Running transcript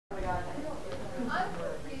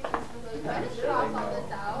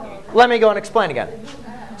Let me go and explain again.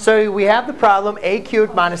 So we have the problem a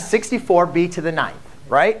cubed minus 64b to the 9th,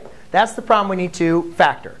 right? That's the problem we need to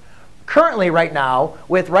factor. Currently, right now,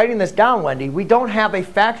 with writing this down, Wendy, we don't have a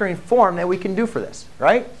factoring form that we can do for this,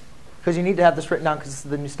 right? Because you need to have this written down because this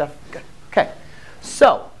is the new stuff. Good. OK.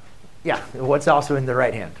 So yeah, what's also in the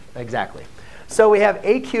right hand? Exactly. So we have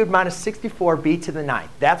a cubed minus 64b to the 9th.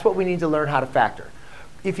 That's what we need to learn how to factor.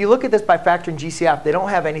 If you look at this by factoring GCF, they don't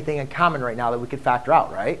have anything in common right now that we could factor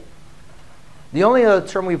out, right? The only other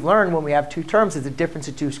term we've learned when we have two terms is the difference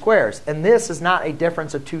of two squares. And this is not a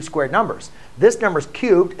difference of two squared numbers. This number is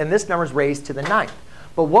cubed, and this number is raised to the 9th.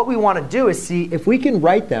 But what we want to do is see if we can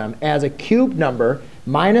write them as a cubed number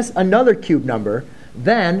minus another cubed number,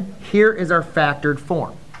 then here is our factored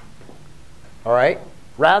form. All right?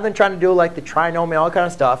 Rather than trying to do like the trinomial, all that kind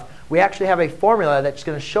of stuff, we actually have a formula that's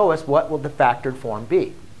going to show us what will the factored form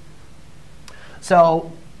be.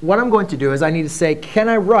 So what I'm going to do is I need to say, can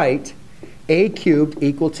I write a cubed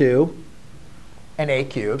equal to an a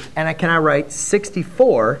cubed? And can I write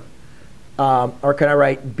 64, or can I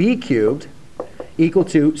write b cubed equal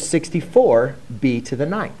to 64b to the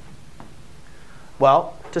 9th?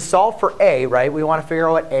 Well, to solve for a, right, we want to figure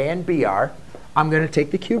out what a and b are. I'm going to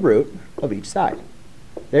take the cube root of each side.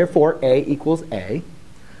 Therefore, a equals a.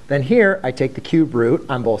 Then here, I take the cube root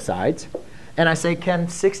on both sides. And I say, can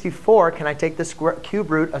I take the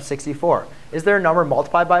cube root of 64? Is there a number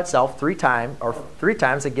multiplied by itself three times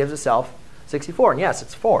that gives itself 64? And yes,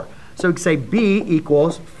 it's 4. So we can say b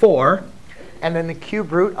equals 4. And then the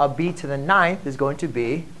cube root of b to the 9th is going to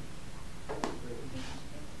be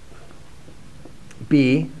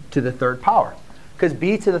b to the 3rd power. Because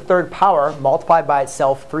b to the 3rd power multiplied by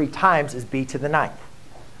itself 3 times is b to the 9th.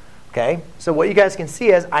 Okay? So what you guys can see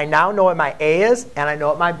is I now know what my a is, and I know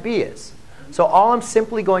what my b is. So all I'm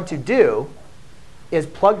simply going to do is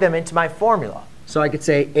plug them into my formula. So I could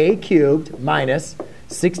say a cubed minus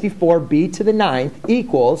 64b to the 9th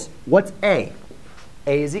equals, what's a?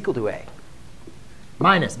 A is equal to a.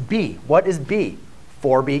 Minus b. What is b?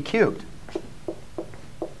 4b cubed.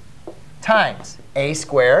 Times a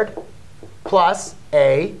squared plus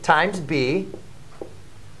a times b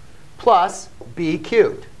plus b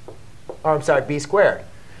cubed. Or I'm sorry, b squared.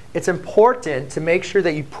 It's important to make sure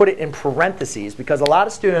that you put it in parentheses, because a lot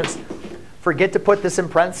of students forget to put this in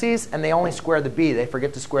parentheses, and they only square the b. They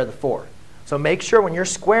forget to square the 4. So make sure when you're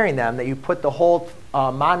squaring them that you put the whole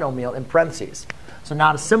monomial in parentheses. So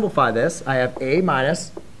now to simplify this, I have a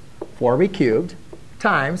minus 4b cubed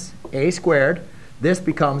times a squared. This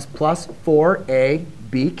becomes plus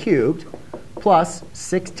 4ab cubed plus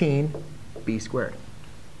 16b squared.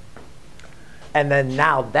 And then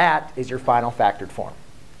now that is your final factored form.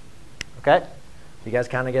 OK? You guys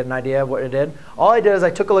kind of get an idea of what it did? All I did is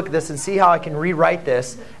I took a look at this and see how I can rewrite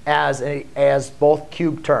this as both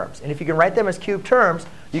cubed terms. And if you can write them as cubed terms,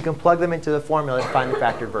 you can plug them into the formula to find the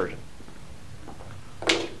factored version.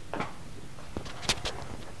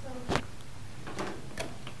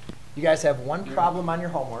 You guys have one problem on your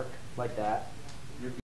homework like that.